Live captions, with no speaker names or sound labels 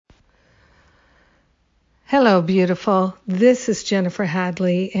Hello, beautiful. This is Jennifer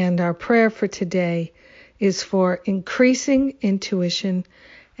Hadley, and our prayer for today is for increasing intuition,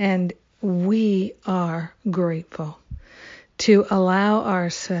 and we are grateful to allow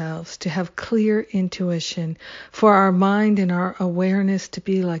ourselves to have clear intuition, for our mind and our awareness to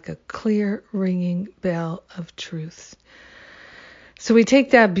be like a clear ringing bell of truth. So we take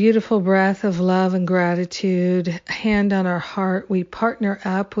that beautiful breath of love and gratitude, hand on our heart, we partner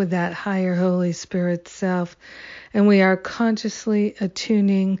up with that higher Holy Spirit self, and we are consciously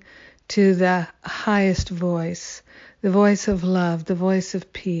attuning to the highest voice, the voice of love, the voice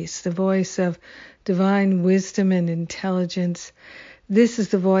of peace, the voice of divine wisdom and intelligence. This is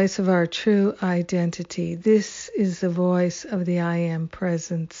the voice of our true identity. This is the voice of the I Am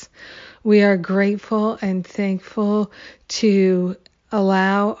presence. We are grateful and thankful to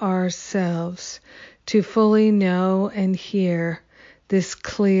allow ourselves to fully know and hear this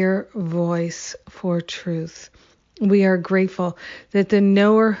clear voice for truth. We are grateful that the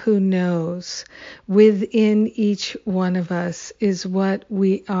knower who knows within each one of us is what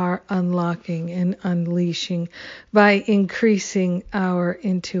we are unlocking and unleashing by increasing our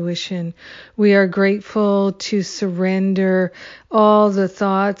intuition. We are grateful to surrender all the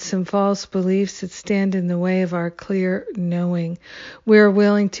thoughts and false beliefs that stand in the way of our clear knowing. We are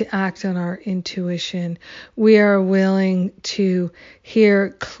willing to act on our intuition. We are willing to hear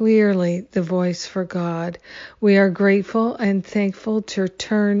clearly the voice for God. We are grateful and thankful to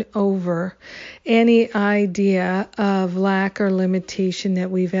turn over any idea of lack or limitation that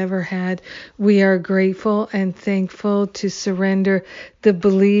we've ever had. We are grateful and thankful to surrender the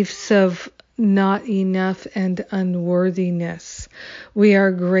beliefs of not enough and unworthiness. We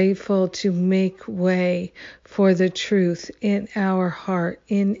are grateful to make way for the truth in our heart,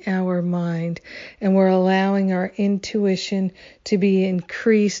 in our mind, and we're allowing our intuition to be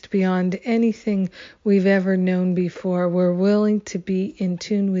increased beyond anything we've ever known before. We're willing to be in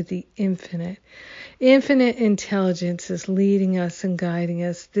tune with the infinite. Infinite intelligence is leading us and guiding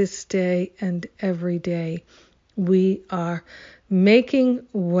us this day and every day. We are making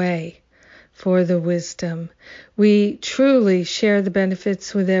way for the wisdom. We truly share the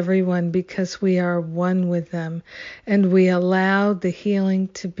benefits with everyone because we are one with them, and we allow the healing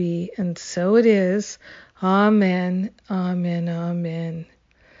to be, and so it is. Amen, amen, amen.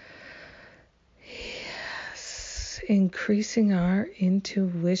 Yes, increasing our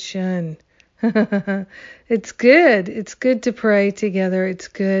intuition. It's good. It's good to pray together. It's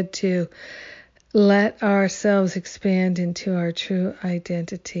good to let ourselves expand into our true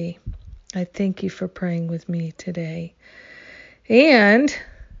identity. I thank you for praying with me today. And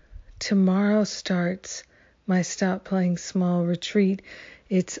tomorrow starts my Stop Playing Small retreat.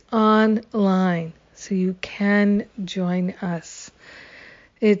 It's online, so you can join us.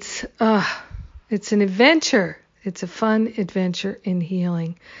 It's an adventure. It's a fun adventure in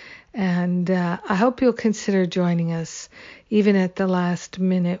healing. And I hope you'll consider joining us. Even at the last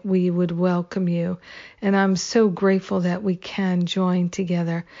minute, we would welcome you. And I'm so grateful that we can join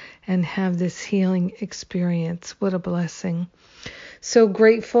together and have this healing experience. What a blessing. So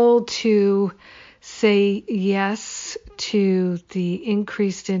grateful to say yes to the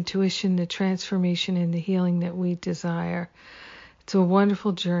increased intuition, the transformation, and the healing that we desire. It's a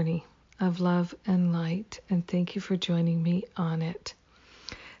wonderful journey of love and light. And thank you for joining me on it.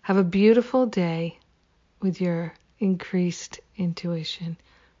 Have a beautiful day with your increased intuition.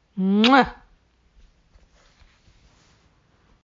 Mwah!